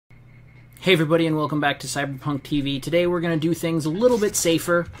Hey everybody, and welcome back to Cyberpunk TV. Today we're going to do things a little bit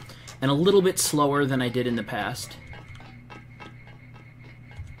safer and a little bit slower than I did in the past.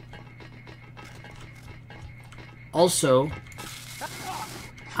 Also,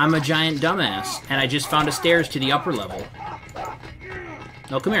 I'm a giant dumbass, and I just found a stairs to the upper level.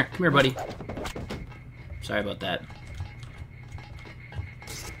 No, come here, buddy. Sorry about that.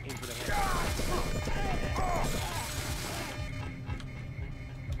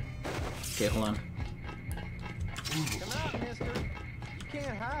 Okay, hold on.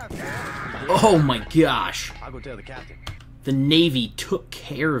 Oh my gosh. I'll go tell the captain. The Navy took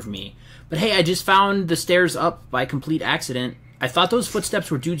care of me. But hey, I just found the stairs up by complete accident. I thought those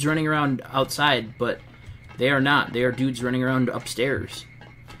footsteps were dudes running around outside, but they are not. They are dudes running around upstairs.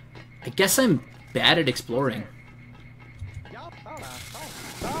 I guess I'm bad at exploring.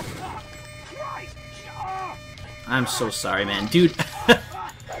 I'm so sorry, man. Dude.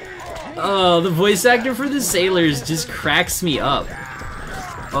 Oh, the voice actor for the sailors just cracks me up.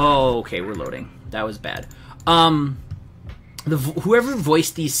 Oh, okay, we're loading. That was bad. Whoever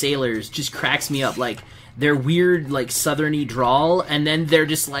voiced these sailors just cracks me up. Like, their weird, like, southerny drawl, and then they're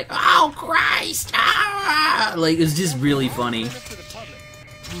just like, oh, Christ! Ah! Like, it's just really funny.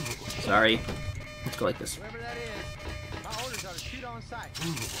 Sorry. Let's go like this.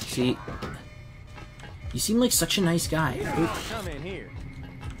 See? You seem like such a nice guy. Come in here.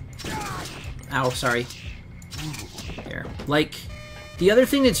 Ow, sorry. There. Like, the other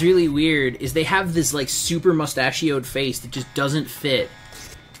thing that's really weird is they have this, like, super mustachioed face that just doesn't fit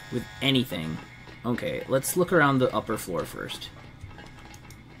with anything. Okay, let's look around the upper floor first.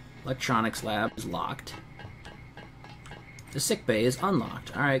 Electronics lab is locked. The sick bay is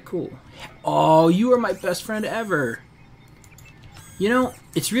unlocked. Alright, cool. Oh, you are my best friend ever! You know,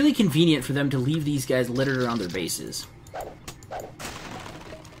 it's really convenient for them to leave these guys littered around their bases.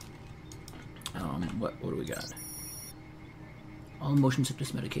 What do we got? All motion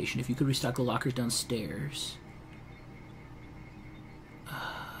sickness medication. If you could restock the lockers downstairs.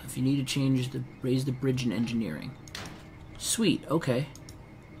 If you need to raise the bridge in engineering. Sweet, okay.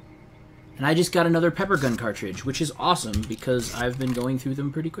 And I just got another pepper gun cartridge, which is awesome because I've been going through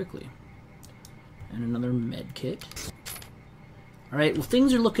them pretty quickly. And another med kit. Alright, well,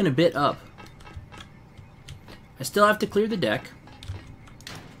 things are looking a bit up. I still have to clear the deck.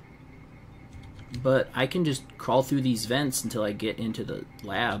 But I can just crawl through these vents until I get into the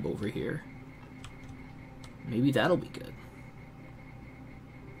lab over here. Maybe that'll be good.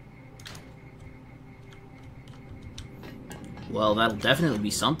 Well, that'll definitely be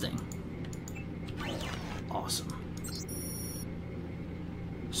something. Awesome.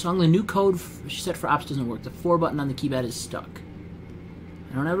 Song, the new code she set for ops doesn't work. The 4 button on the keypad is stuck.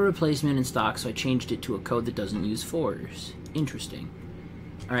 I don't have a replacement in stock, so I changed it to a code that doesn't use 4s. Interesting.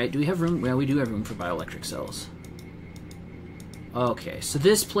 Alright, do we have room? Well, we do have room for bioelectric cells. Okay, so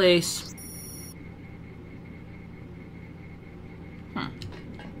this place...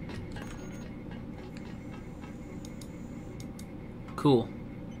 Cool.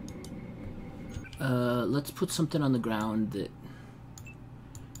 Let's put something on the ground that...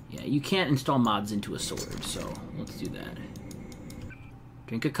 Yeah, you can't install mods into a sword, so let's do that.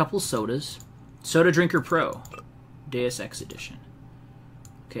 Drink a couple sodas. Soda Drinker Pro. Deus Ex Edition.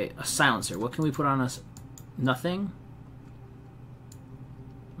 Okay, a silencer. What can we put on us? Nothing?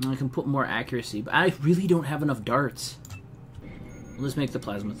 I can put more accuracy, but I really don't have enough darts. Let's make the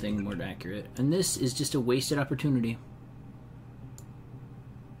plasma thing more accurate. And this is just a wasted opportunity.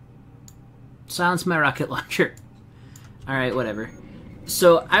 Silence my rocket launcher. Alright, whatever.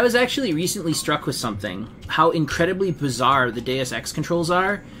 So, I was actually recently struck with something. How incredibly bizarre the Deus Ex controls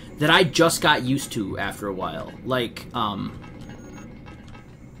are that I just got used to after a while. Like, I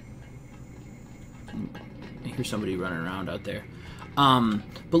hear somebody running around out there.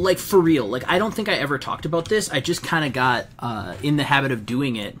 But like, for real, like, I don't think I ever talked about this. I just kind of got in the habit of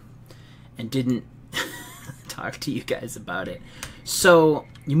doing it and didn't talk to you guys about it. So,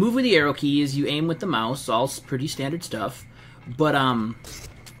 you move with the arrow keys, you aim with the mouse, all pretty standard stuff. But,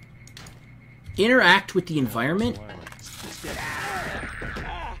 interact with the environment.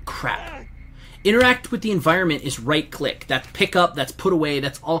 Crap. Interact with the environment is right-click. That's pick up, that's put away,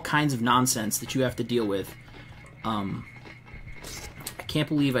 that's all kinds of nonsense that you have to deal with. I can't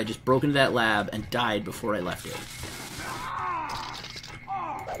believe I just broke into that lab and died before I left it.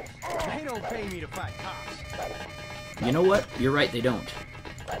 They don't pay me to fight cops. You know what? You're right, they don't.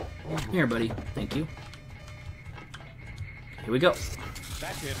 Here, buddy. Thank you. Here we go.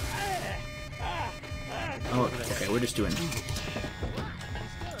 That's it. Oh, okay, we're just doing...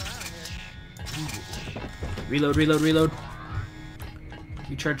 Reload, reload, reload.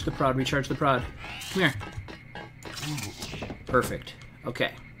 Recharge the prod, recharge the prod. Come here. Perfect.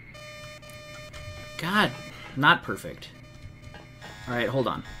 Okay. God, not perfect. Alright, hold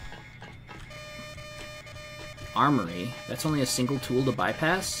on. Armory. That's only a single tool to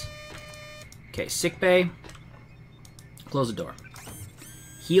bypass. Okay, sick bay. Close the door.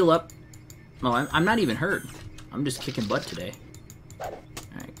 Heal up. Oh, I'm not even hurt. I'm just kicking butt today.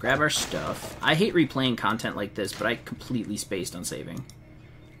 Alright, grab our stuff. I hate replaying content like this, but I completely spaced on saving.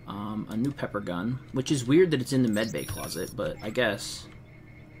 A new pepper gun, which is weird that it's in the medbay closet, but I guess.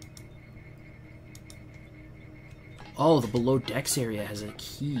 Oh, the below decks area has a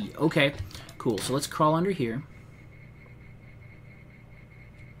key. Okay, cool. So let's crawl under here.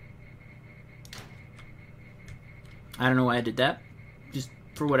 I don't know why I did that. Just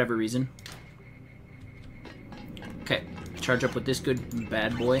for whatever reason. Okay, charge up with this good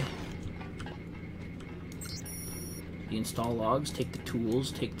bad boy. Install logs, take the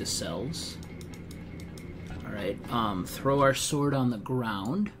tools, take the cells. Alright, throw our sword on the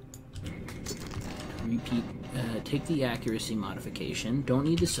ground. Repeat, take the accuracy modification. Don't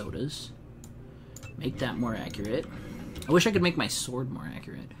need the sodas. Make that more accurate. I wish I could make my sword more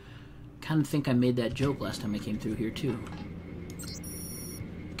accurate. Kind of think I made that joke last time I came through here too.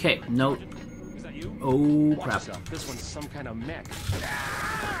 Okay, note. Is that you? Oh crap. This one's some kind of mech.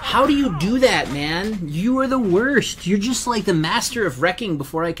 How do you do that, man? You are the worst. You're just like the master of wrecking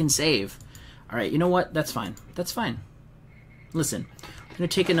before I can save. Alright, you know what? That's fine. That's fine. Listen, we're gonna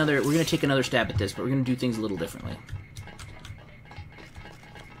take another stab at this, but we're gonna do things a little differently.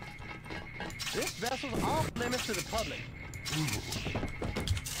 This vessel's off limits to the public.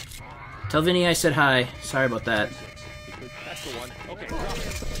 Tell Vinny I said hi. Sorry about that. That's the one. Okay.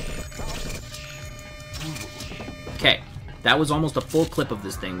 Okay. That was almost a full clip of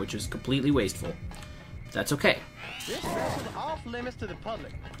this thing, which is completely wasteful. That's okay. This vessel's off limits to the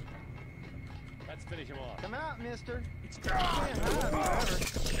public. Let's finish him off. Come out, mister.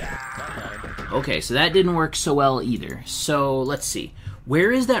 Okay, so that didn't work so well either. So, let's see.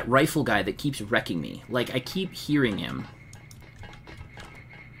 Where is that rifle guy that keeps wrecking me? Like, I keep hearing him.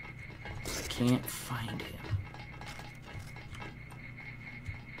 I can't find him.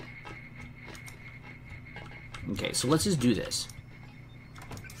 Okay, so let's just do this.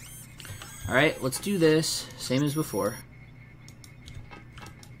 Alright, let's do this. Same as before.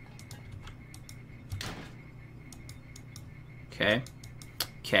 Okay.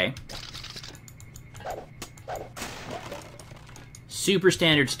 Okay. Super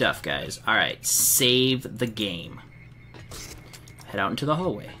standard stuff, guys. Alright, save the game. Head out into the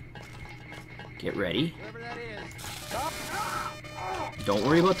hallway. Get ready. Don't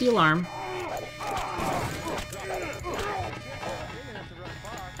worry about the alarm.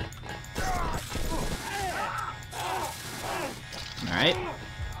 Alright.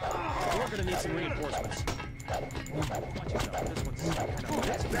 We're gonna need some reinforcements.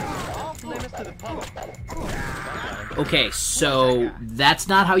 Okay, so that's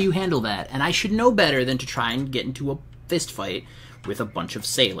not how you handle that, and I should know better than to try and get into a fist fight with a bunch of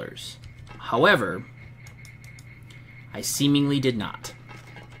sailors. However, I seemingly did not.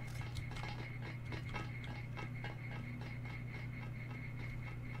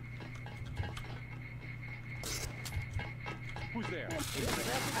 Who's there?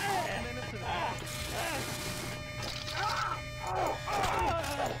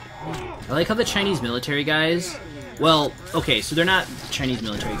 I like how the Chinese military guys... Well, okay, so they're not Chinese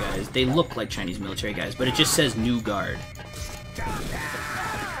military guys. They look like Chinese military guys, but it just says New Guard.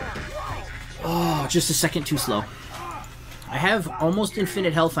 Oh, just a second too slow. I have almost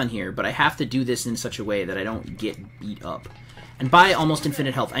infinite health on here, but I have to do this in such a way that I don't get beat up. And by almost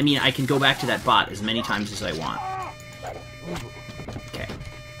infinite health, I mean I can go back to that bot as many times as I want. Okay.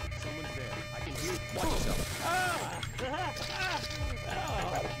 Someone's there. I can hear. Watch yourself.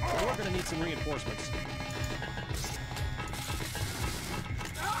 We're gonna need some reinforcements.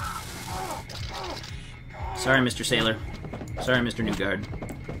 Sorry, Mr. Sailor. Sorry, Mr. New Guard.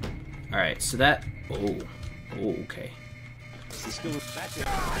 Alright, so that... Oh, okay.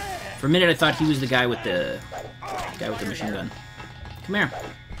 For a minute, I thought he was the guy with the machine gun. Come here.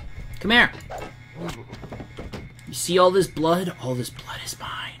 Come here. You see all this blood? All this blood is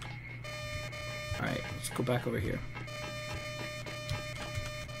mine. Alright, let's go back over here.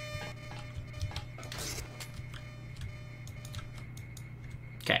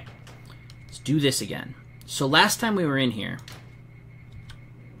 Okay. Let's do this again. So last time we were in here,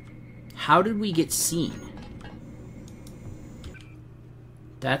 how did we get seen?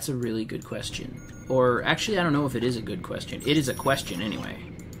 That's a really good question. Or, actually, I don't know if it is a good question. It is a question, anyway.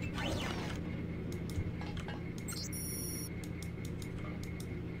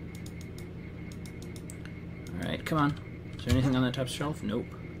 come on. Is there anything on that top shelf? Nope.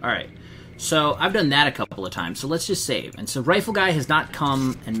 Alright. So, I've done that a couple of times, so let's just save. And so, Rifle Guy has not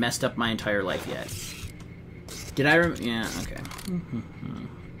come and messed up my entire life yet. Did I yeah, okay.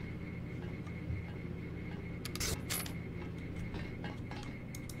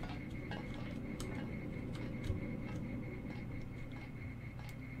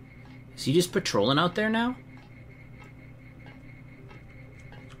 Is he just patrolling out there now?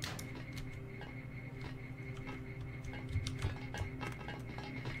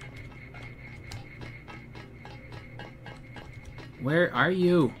 Where are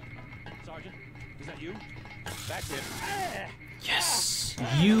you? Sergeant, is that you? That's it. Yes!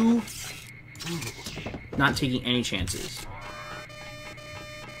 You... Not taking any chances.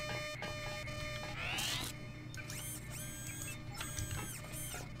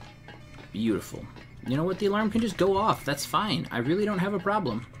 Beautiful. You know what? The alarm can just go off. That's fine. I really don't have a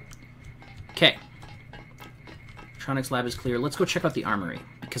problem. Okay. Electronics lab is clear. Let's go check out the armory.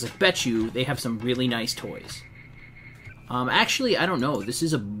 Because I bet you they have some really nice toys. Actually, I don't know. This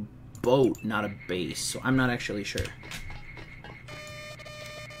is a boat, not a base, so I'm not actually sure.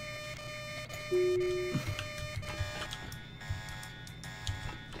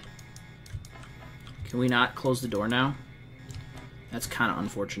 Can we not close the door now? That's kind of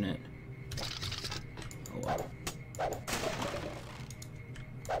unfortunate. Oh well.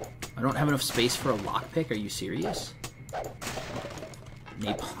 I don't have enough space for a lockpick? Are you serious?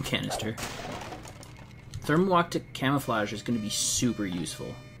 Napalm canister. Thermal-optic camouflage is going to be super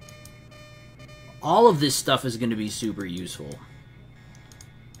useful. All of this stuff is going to be super useful.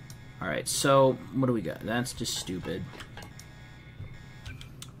 Alright, so what do we got? That's just stupid.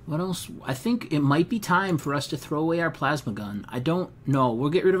 What else? I think it might be time for us to throw away our plasma gun. I don't know. We'll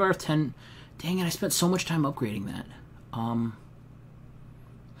get rid of our 10... Dang it, I spent so much time upgrading that.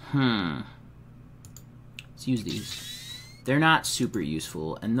 Let's use these. They're not super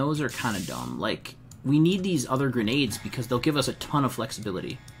useful, and those are kind of dumb. Like, we need these other grenades because they'll give us a ton of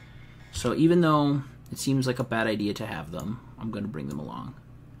flexibility. So even though it seems like a bad idea to have them, I'm going to bring them along.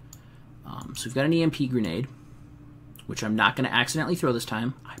 So we've got an EMP grenade, which I'm not going to accidentally throw this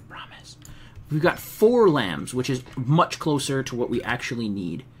time. I promise. We've got 4 lambs, which is much closer to what we actually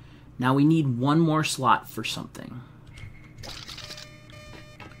need. Now we need one more slot for something.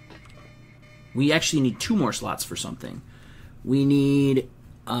 We actually need 2 more slots for something. We need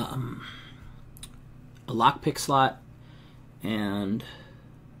a lockpick slot and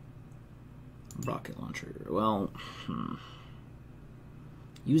a rocket launcher. Well,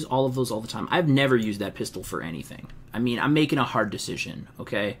 use all of those all the time. I've never used that pistol for anything. I mean, I'm making a hard decision,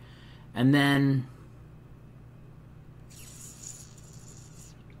 okay? And then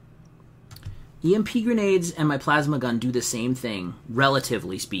EMP grenades and my plasma gun do the same thing,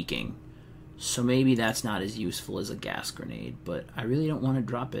 relatively speaking. So maybe that's not as useful as a gas grenade, but I really don't want to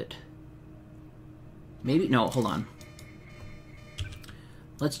drop it. Maybe, no, hold on.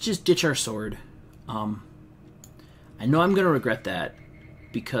 Let's just ditch our sword. I know I'm going to regret that,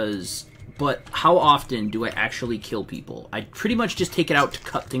 but how often do I actually kill people? I pretty much just take it out to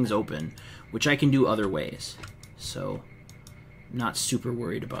cut things open, which I can do other ways. So, not super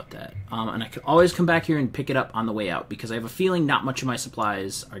worried about that. And I can always come back here and pick it up on the way out, because I have a feeling not much of my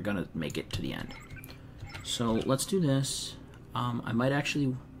supplies are going to make it to the end. So, let's do this. I might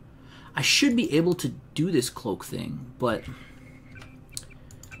actually... I should be able to do this cloak thing, but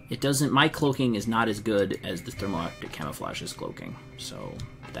it doesn't... My cloaking is not as good as the thermal-optic camouflage's cloaking, so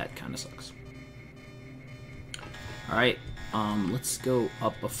that kind of sucks. Alright, let's go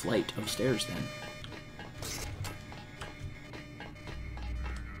up a flight of stairs then.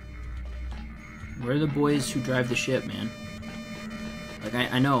 Where are the boys who drive the ship, man? Like,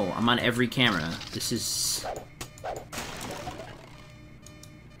 I know, I'm on every camera. This is...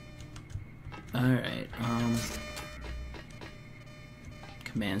 Alright,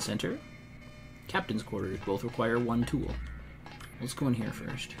 Command Center. Captain's Quarters. Both require 1 tool. Let's go in here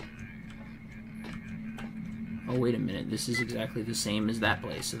first. Oh, wait a minute. This is exactly the same as that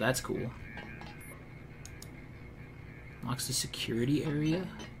place, so that's cool. Locks the security area.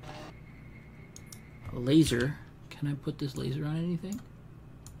 A laser. Can I put this laser on anything?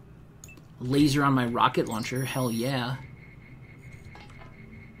 A laser on my rocket launcher? Hell yeah.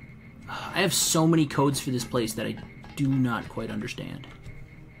 I have so many codes for this place that I do not quite understand.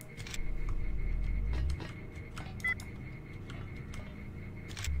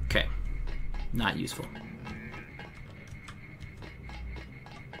 Okay. Not useful.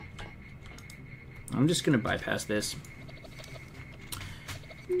 I'm just going to bypass this.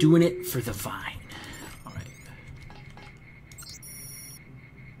 Doing it for the vine. Alright.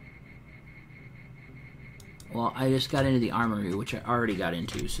 Well, I just got into the armory, which I already got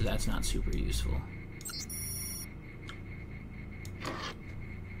into, so that's not super useful.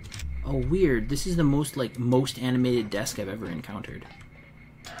 Oh, weird. This is the most animated desk I've ever encountered.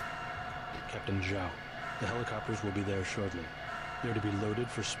 Captain Zhao, the helicopters will be there shortly. They're to be loaded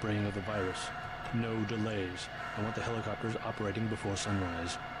for spraying of the virus. No delays. I want the helicopters operating before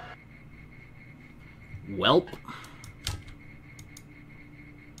sunrise. Welp.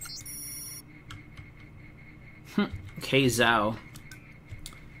 K Zhao.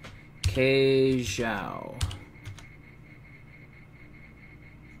 K Zhao.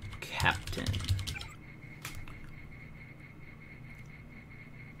 Captain.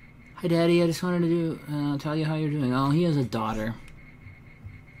 Hi, Daddy. I just wanted to tell you how you're doing. Oh, he has a daughter.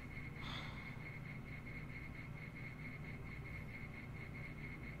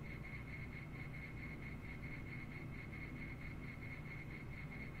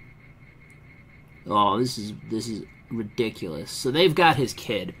 Oh, this is ridiculous. So they've got his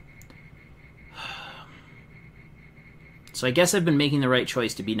kid. So I guess I've been making the right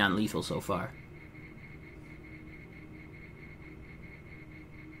choice to be non-lethal so far.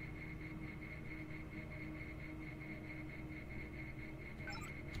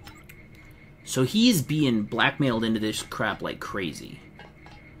 So he's being blackmailed into this crap like crazy.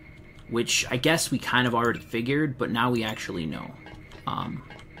 Which I guess we kind of already figured, but now we actually know.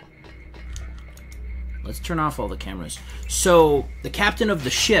 Let's turn off all the cameras. So the captain of the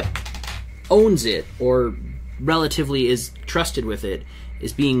ship owns it, or relatively is trusted with it,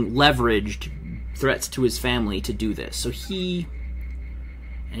 is being leveraged, threats to his family to do this. So he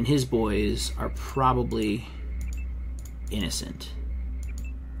and his boys are probably innocent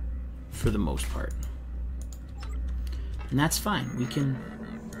for the most part. And that's fine. We can...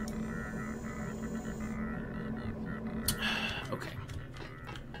 Okay.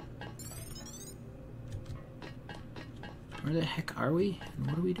 Where the heck are we? And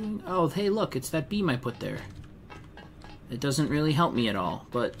what are we doing? Oh, hey, look, it's that beam I put there. It doesn't really help me at all,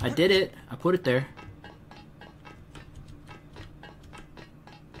 but I did it. I put it there.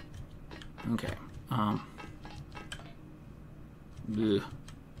 Okay. Ugh. This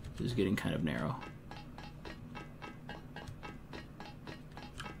is getting kind of narrow.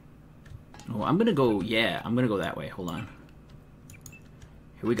 Oh, I'm gonna go, yeah, I'm gonna go that way. Hold on.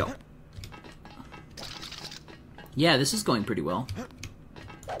 Here we go. Yeah, this is going pretty well.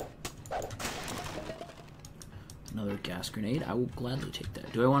 Another gas grenade. I will gladly take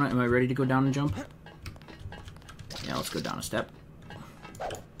that. Do I want to... Am I ready to go down and jump? Yeah, let's go down a step.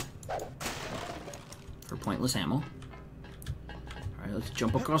 For pointless ammo. Alright, let's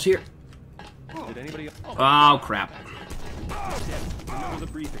jump across here. Did anybody... Oh, crap. Remember the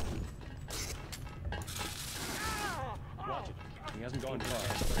briefing. Watch it. He hasn't gone far.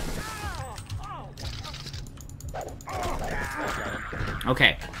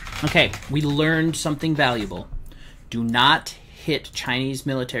 Okay. Okay, we learned something valuable. Do not hit Chinese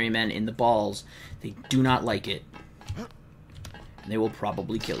military men in the balls. They do not like it. And they will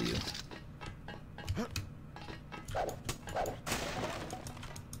probably kill you.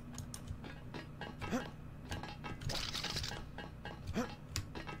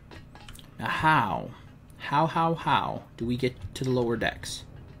 Now how do we get to the lower decks?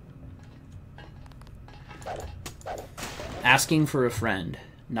 Asking for a friend.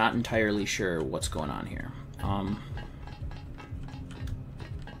 Not entirely sure what's going on here.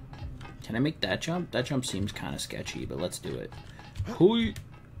 Can I make that jump? That jump seems kind of sketchy, but let's do it. Hoi!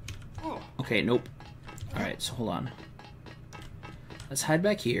 Okay, nope. Alright, so hold on. Let's hide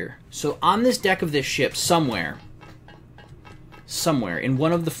back here. So on this deck of this ship, somewhere in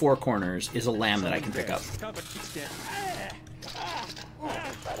one of the four corners is a lamb that I can pick up.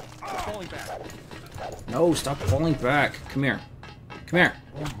 No, stop falling back. Come here. Come here.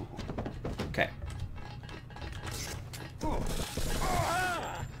 Okay.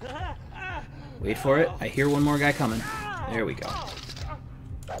 Wait for it. I hear one more guy coming. There we go.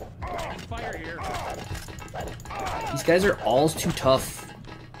 These guys are all too tough.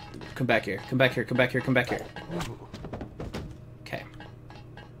 Come back here. Come back here. Come back here. Come back here. Okay.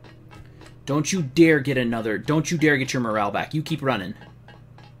 Don't you dare get another... Don't you dare get your morale back. You keep running.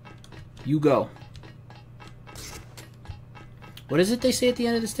 You go. What is it they say at the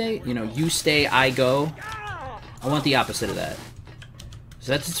end of this day? You know, you stay, I go. I want the opposite of that.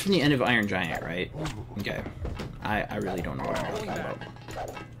 So that's from the end of Iron Giant, right? Okay. I really don't know what I'm talking about.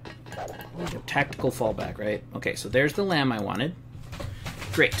 Tactical fallback, right? Okay, so there's the lamb I wanted.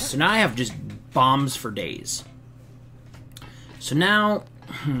 Great. So now I have just bombs for days. So now,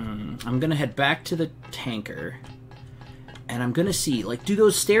 I'm going to head back to the tanker. And I'm gonna see, like, do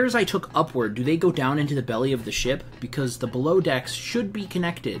those stairs I took upward, do they go down into the belly of the ship? Because the below decks should be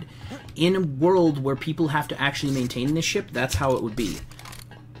connected. In a world where people have to actually maintain this ship, that's how it would be.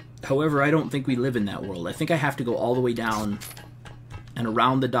 However, I don't think we live in that world. I think I have to go all the way down and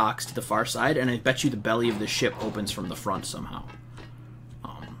around the docks to the far side, and I bet you the belly of the ship opens from the front somehow.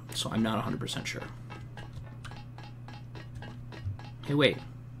 So I'm not 100% sure. Hey, wait.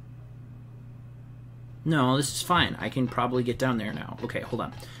 No, this is fine. I can probably get down there now. Okay, hold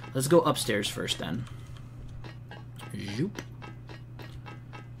on. Let's go upstairs first, then. Zoop.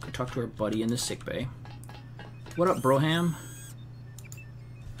 Go talk to our buddy in the sickbay. What up, Broham?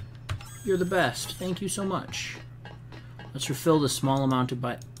 You're the best. Thank you so much. Let's refill the small amount of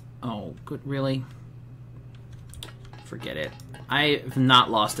Oh, good, really? Forget it. I have not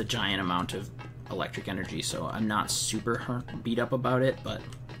lost a giant amount of electric energy, so I'm not super beat up about it, but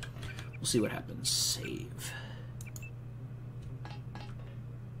we'll see what happens. Save.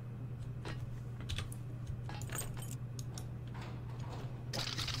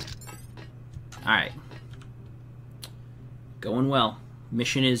 Alright. Going well.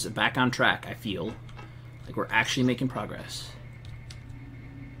 Mission is back on track, I feel. Like we're actually making progress.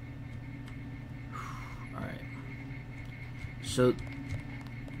 Alright. So,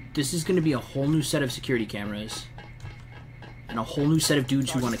 this is going to be a whole new set of security cameras. And a whole new set of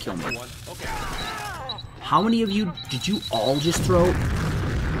dudes who want to kill me. How many of you did you all just throw?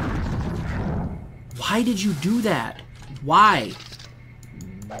 Why did you do that? Why?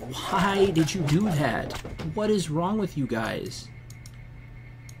 Why did you do that? What is wrong with you guys?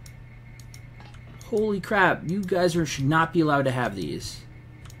 Holy crap, you guys should not be allowed to have these.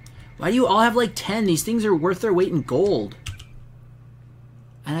 Why do you all have like 10? These things are worth their weight in gold.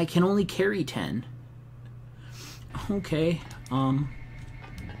 And I can only carry 10. Okay,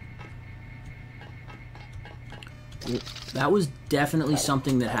 that was definitely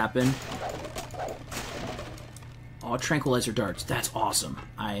something that happened. Oh, tranquilizer darts. That's awesome.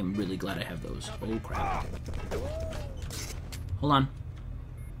 I'm really glad I have those. Oh, crap. Hold on.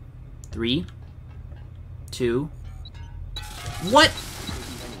 3, 2... What?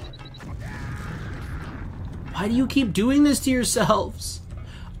 Why do you keep doing this to yourselves?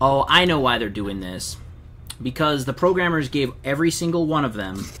 Oh, I know why they're doing this. Because the programmers gave every single one of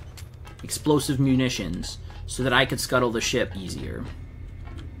them explosive munitions so that I could scuttle the ship easier.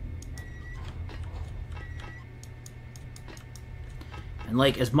 And,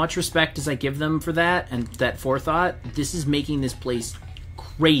 like, as much respect as I give them for that and that forethought, this is making this place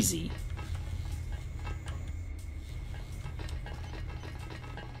crazy.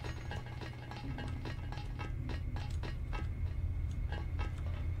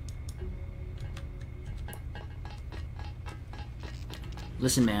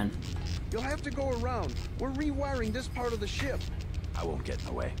 Listen, man. You'll have to go around. We're rewiring this part of the ship. I won't get in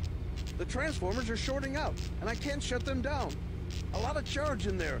the way. The transformers are shorting out, and I can't shut them down. A lot of charge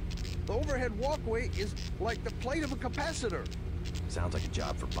in there. The overhead walkway is like the plate of a capacitor. Sounds like a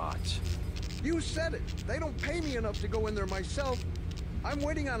job for bots. You said it. They don't pay me enough to go in there myself. I'm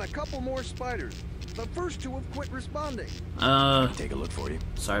waiting on a couple more spiders. The first two have quit responding. Take a look for you.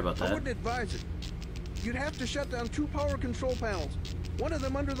 Sorry about that. I wouldn't advise it. You'd have to shut down 2 power control panels. One of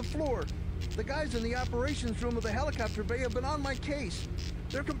them under the floor. The guys in the operations room of the helicopter bay have been on my case.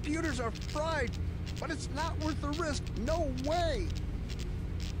 Their computers are fried, but it's not worth the risk. No way.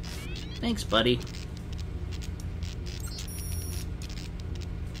 Thanks, buddy.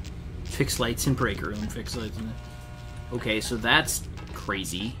 Fix lights in break room. Fix lights in the... Okay, so that's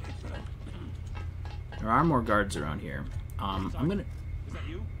crazy. There are more guards around here. I'm gonna...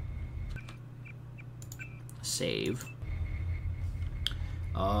 Save.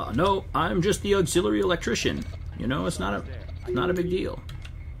 No, I'm just the auxiliary electrician. You know, it's not a big deal.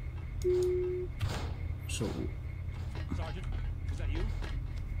 So, Sergeant, is that you?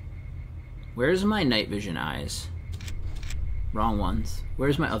 where's my night vision eyes? Wrong ones.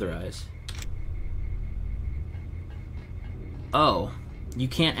 Where's my other eyes? Oh, you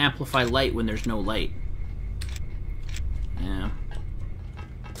can't amplify light when there's no light. Yeah.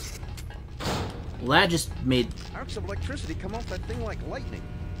 Well, that just made... Arcs of electricity come off that thing like lightning.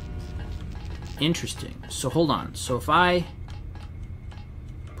 Interesting. So hold on. So if I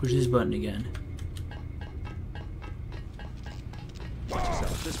push this button again. Watch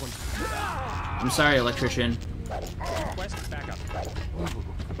yourself. This one. I'm sorry, electrician. Request backup.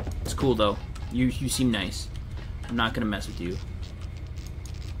 It's cool though. You seem nice. I'm not gonna mess with you.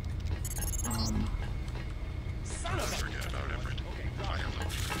 Son of a... Forget about everything. I have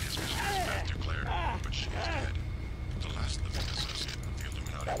located his mission back declared, but she is dead. The last living associate of the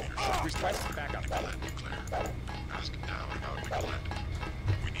Illuminati leadership. Request backup. Declared. Ask him now about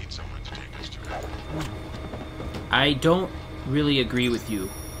need someone to take us to it. I don't really agree with you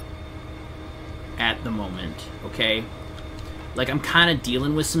at the moment, okay? Like, I'm kind of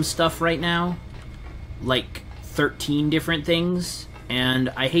dealing with some stuff right now. Like, 13 different things. And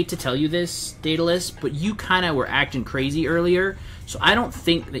I hate to tell you this, Daedalus, but you kind of were acting crazy earlier. So I don't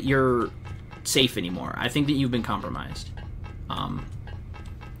think that you're safe anymore. I think that you've been compromised. I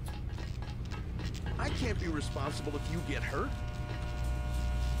can't be responsible if you get hurt.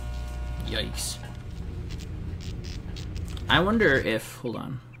 Yikes. I wonder if... Hold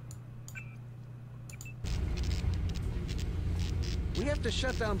on. We have to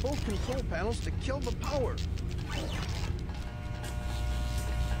shut down both control panels to kill the power.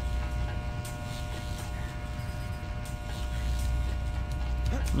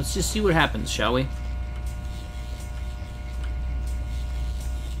 Let's just see what happens, shall we?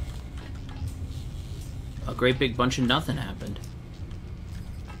 A great big bunch of nothing happened.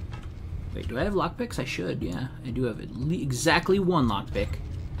 Wait, do I have lockpicks? I should, yeah. I do have exactly one lockpick.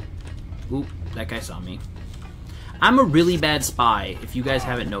 Oop, that guy saw me. I'm a really bad spy, if you guys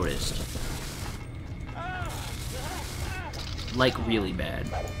haven't noticed. Like, really bad.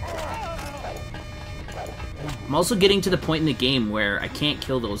 I'm also getting to the point in the game where I can't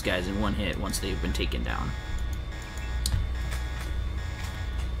kill those guys in one hit once they've been taken down.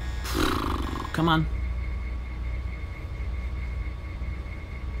 Come on.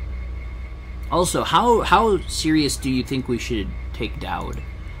 Also, how serious do you think we should take Dowd?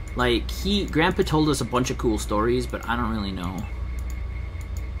 Like, Grandpa told us a bunch of cool stories, but I don't really know.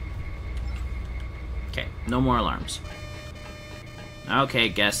 Okay, no more alarms. Okay,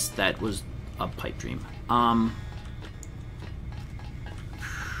 guess that was a pipe dream. Oh,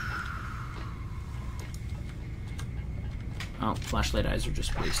 flashlight eyes are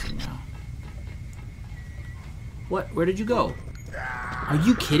just wasting now. What? Where did you go? Are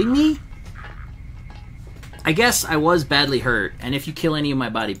you kidding me? I guess I was badly hurt, and if you kill any of my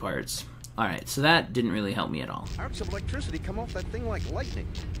body parts... Alright, so that didn't really help me at all. Arcs of electricity come off that thing like lightning.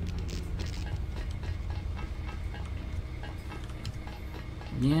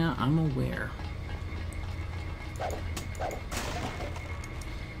 Yeah, I'm aware.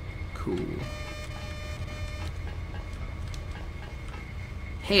 Cool.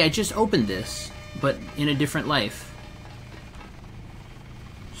 Hey, I just opened this, but in a different life.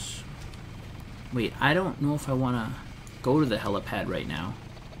 Wait, I don't know if I want to go to the helipad right now.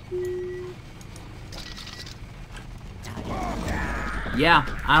 Yeah,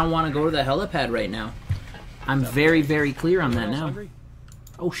 I don't want to go to the helipad right now. I'm very, very clear on that now.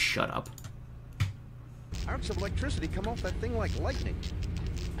 Oh, shut up. Arcs of electricity come off that thing like lightning.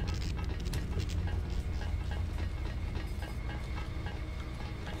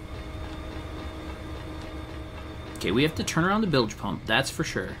 Okay, we have to turn around the bilge pump, that's for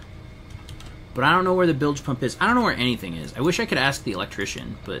sure. But I don't know where the bilge pump is. I don't know where anything is. I wish I could ask the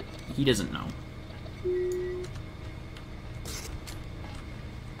electrician, but he doesn't know.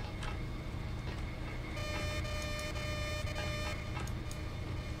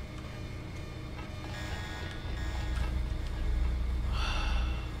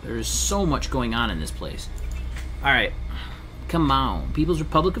 There is so much going on in this place. Alright. Come on. People's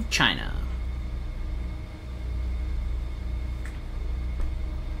Republic of China.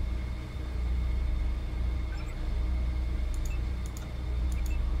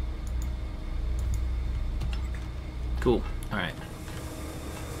 Cool. Alright.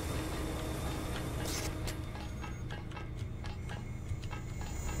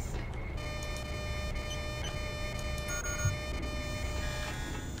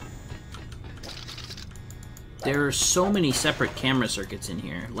 There are so many separate camera circuits in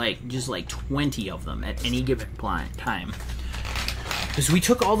here. Like, just like 20 of them at any given time. Because we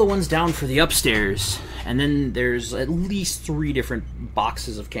took all the ones down for the upstairs, and then there's at least 3 different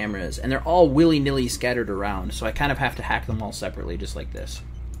boxes of cameras, and they're all willy-nilly scattered around, so I kind of have to hack them all separately, just like this.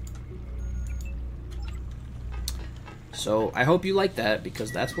 So, I hope you like that,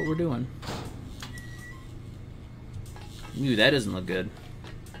 because that's what we're doing. Ooh, that doesn't look good.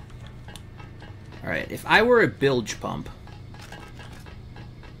 Alright, if I were a bilge pump...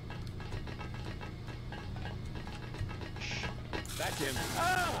 That's him.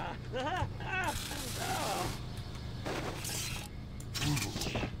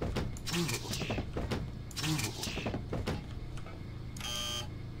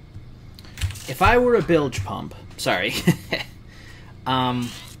 If I were a bilge pump... Sorry.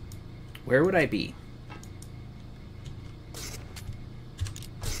 Where would I be?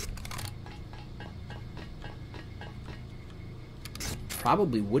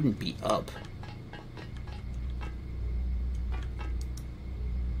 Probably wouldn't be up.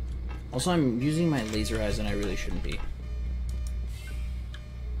 Also, I'm using my laser eyes and I really shouldn't be.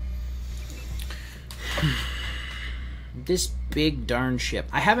 This big darn ship.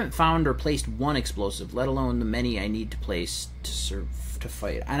 I haven't found or placed one explosive, let alone the many I need to place to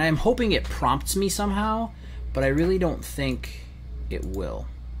fight. And I'm hoping it prompts me somehow, but I really don't think it will.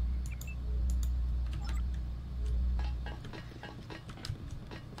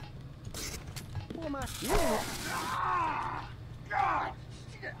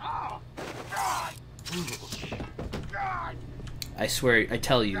 I swear, I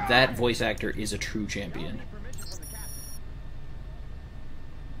tell you, that voice actor is a true champion.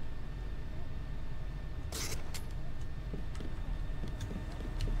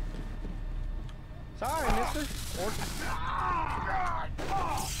 Sorry, mister.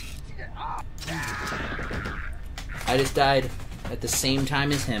 I just died at the same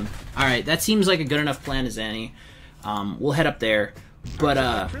time as him. Alright, that seems like a good enough plan as any. We'll head up there. But,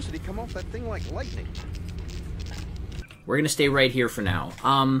 Electricity come off that thing like lightning. we're gonna stay right here for now.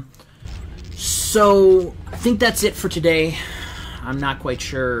 So, I think that's it for today. I'm not quite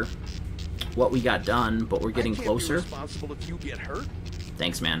sure what we got done, but we're getting closer. I can't be responsible if you get hurt.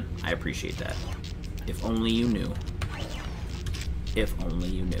 Thanks, man. I appreciate that. If only you knew. If only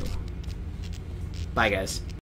you knew. Bye, guys.